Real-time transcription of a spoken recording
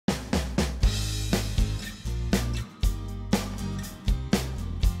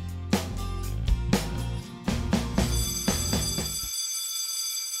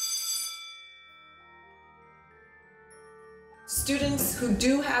students who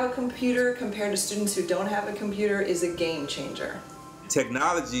do have a computer compared to students who don't have a computer is a game changer.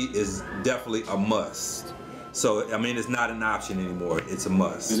 Technology is definitely a must. So, I mean, it's not an option anymore, it's a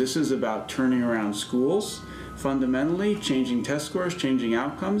must. This is about turning around schools, fundamentally, changing test scores, changing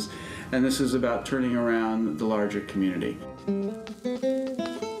outcomes, and this is about turning around the larger community.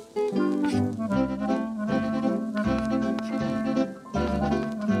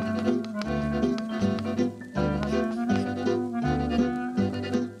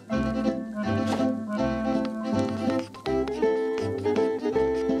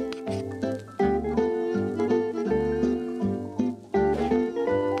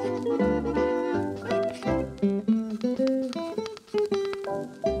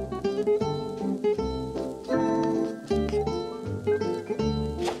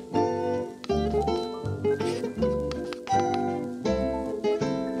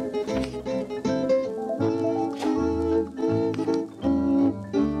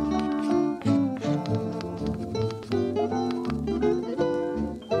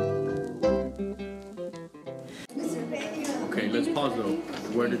 Okay, let's pause though.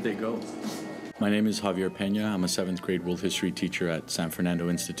 Where did they go? My name is Javier Peña. I'm a 7th grade world history teacher at San Fernando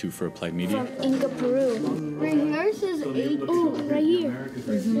Institute for Applied Media. From Inca, Peru. Right here says 8. Oh, right here.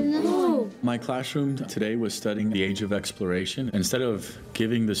 No. My classroom today was studying the age of exploration. Instead of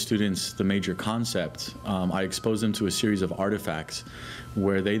giving the students the major concept, I exposed them to a series of artifacts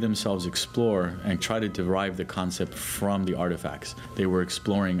where they themselves explore and try to derive the concept from the artifacts. They were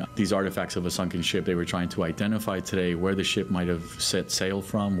exploring these artifacts of a sunken ship. They were trying to identify today where the ship might have set sail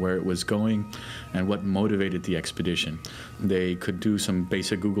from, where it was going, and what motivated the expedition. They could do some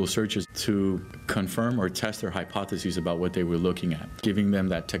basic Google searches to confirm or test their hypotheses about what they were looking at, giving them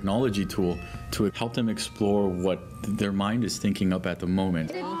that technology tool to help them explore what their mind is thinking up at the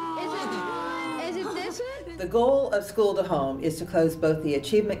moment. The goal of School2Home is to close both the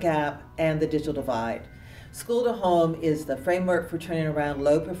achievement gap and the digital divide. School2Home is the framework for turning around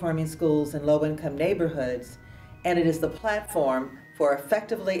low-performing schools in low-income neighborhoods, and it is the platform for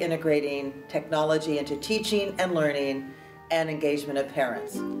effectively integrating technology into teaching and learning and engagement of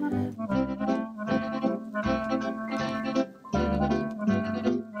parents.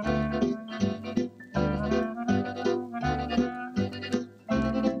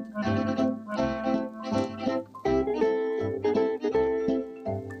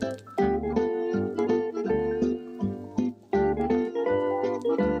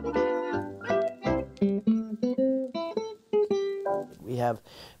 We have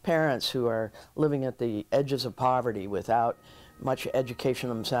parents who are living at the edges of poverty without much education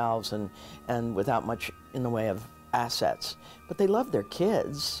themselves and without much in the way of assets. But they love their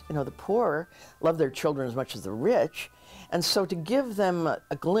kids. You know, the poor love their children as much as the rich. And so to give them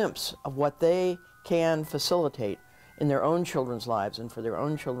a glimpse of what they can facilitate in their own children's lives and for their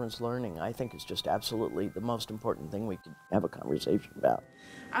own children's learning, I think is just absolutely the most important thing we could have a conversation about.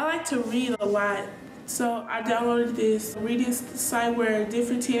 I like to read a lot, so I downloaded this reading site where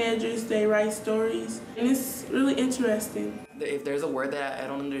different teenagers, they write stories, and it's really interesting. If there's a word that I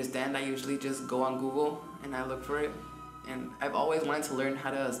don't understand, I usually just go on Google and I look for it. And I've always wanted to learn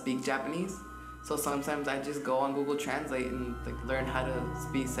how to speak Japanese, so sometimes I just go on Google Translate and learn how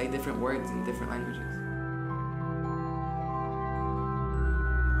to say different words in different languages.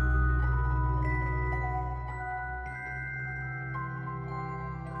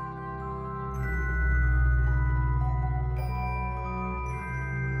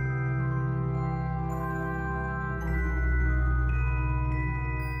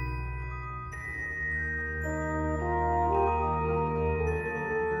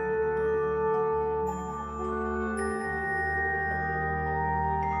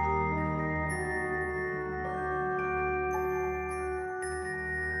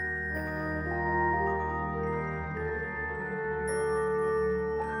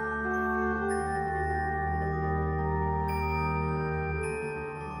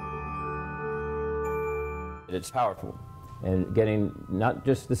 It's powerful, and getting not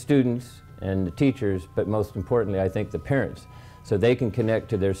just the students and the teachers, but most importantly, I think the parents, so they can connect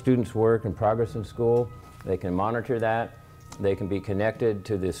to their students' work and progress in school. They can monitor that. They can be connected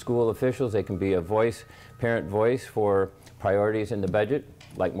to the school officials. They can be a voice, parent voice for priorities in the budget,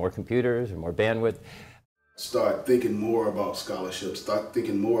 like more computers or more bandwidth. Start thinking more about scholarships, start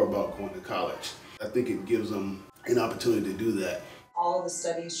thinking more about going to college. I think it gives them an opportunity to do that. All of the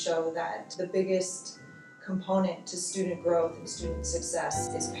studies show that the biggest component to student growth and student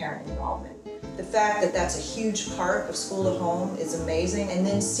success is parent involvement. The fact that that's a huge part of School2Home is amazing, and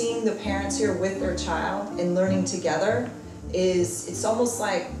then seeing the parents here with their child and learning together is, it's almost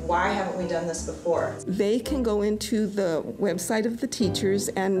like, why haven't we done this before? They can go into the website of the teachers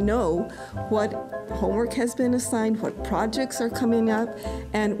and know what homework has been assigned, what projects are coming up,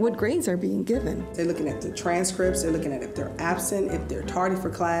 and what grades are being given. They're looking at the transcripts, they're looking at if they're absent, if they're tardy for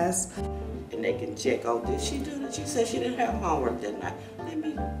class. And they can check, oh, did she do that? She said she didn't have homework, didn't I? Let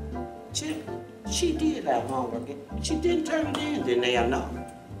me check. She did have homework. She didn't turn it in, then they'll know.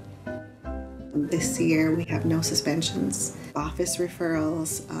 This year we have no suspensions. Office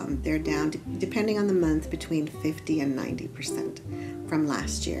referrals, they're down, depending on the month, between 50 and 90% from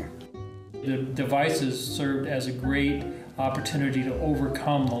last year. The devices served as a great opportunity to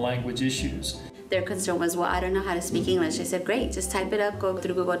overcome the language issues. Their concern was, well, I don't know how to speak English. I said, great, just type it up, go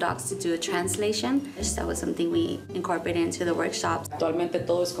through Google Docs to do a translation. That was something we incorporated into the workshops. Actualmente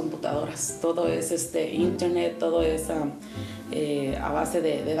todo es computadoras, todo es internet, todo es a base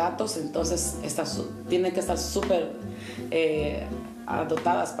de datos, entonces tienen que estar súper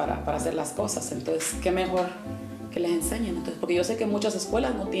dotadas para hacer las cosas. Entonces, qué mejor que les enseñen. Entonces, porque yo sé que muchas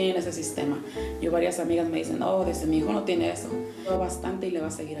escuelas no tienen ese sistema. Yo varias amigas me dicen, oh, desde mi hijo no tiene eso. Bastante y le va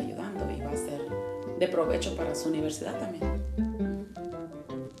a seguir ayudando y va a ser de provecho para su universidad también.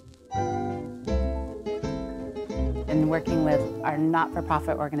 And working with our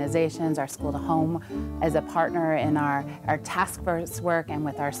not-for-profit organizations, our School2Home, as a partner in our task force work and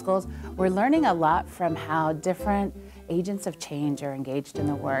with our schools, we're learning a lot from how different agents of change are engaged in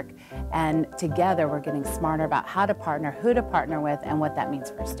the work, and together we're getting smarter about how to partner, who to partner with, and what that means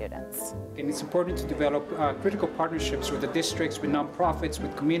for students. And it's important to develop critical partnerships with the districts, with nonprofits,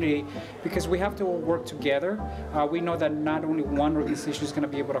 with community, because we have to all work together. We know that not only one organization is going to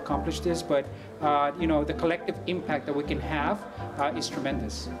be able to accomplish this, but you know, the collective impact that we can have is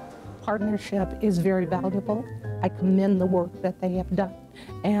tremendous. Partnership is very valuable. I commend the work that they have done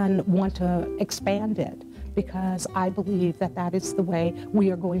and want to expand it, because I believe that that is the way we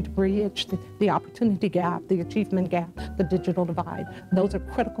are going to bridge the opportunity gap, the achievement gap, the digital divide. Those are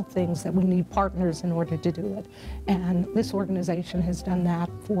critical things that we need partners in order to do it. And this organization has done that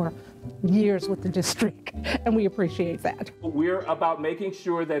for years with the district, and we appreciate that. We're about making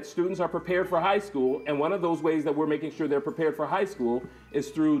sure that students are prepared for high school, and one of those ways that we're making sure they're prepared for high school is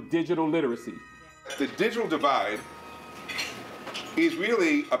through digital literacy. The digital divide is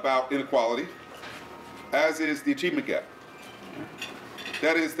really about inequality, as is the achievement gap.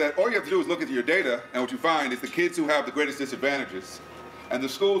 That is that all you have to do is look at your data, and what you find is the kids who have the greatest disadvantages and the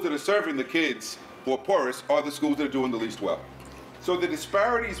schools that are serving the kids who are poorest are the schools that are doing the least well. So the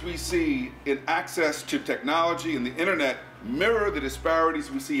disparities we see in access to technology and the internet mirror the disparities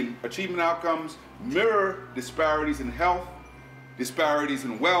we see in achievement outcomes, mirror disparities in health, disparities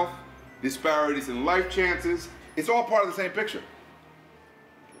in wealth, disparities in life chances. It's all part of the same picture.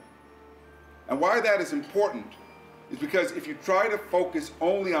 And why that is important is because if you try to focus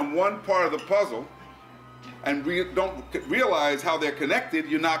only on one part of the puzzle and don't realize how they're connected,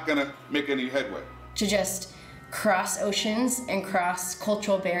 you're not going to make any headway. To just cross oceans and cross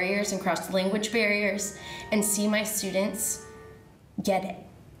cultural barriers and cross language barriers and see my students get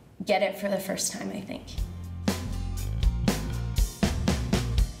it for the first time, I think.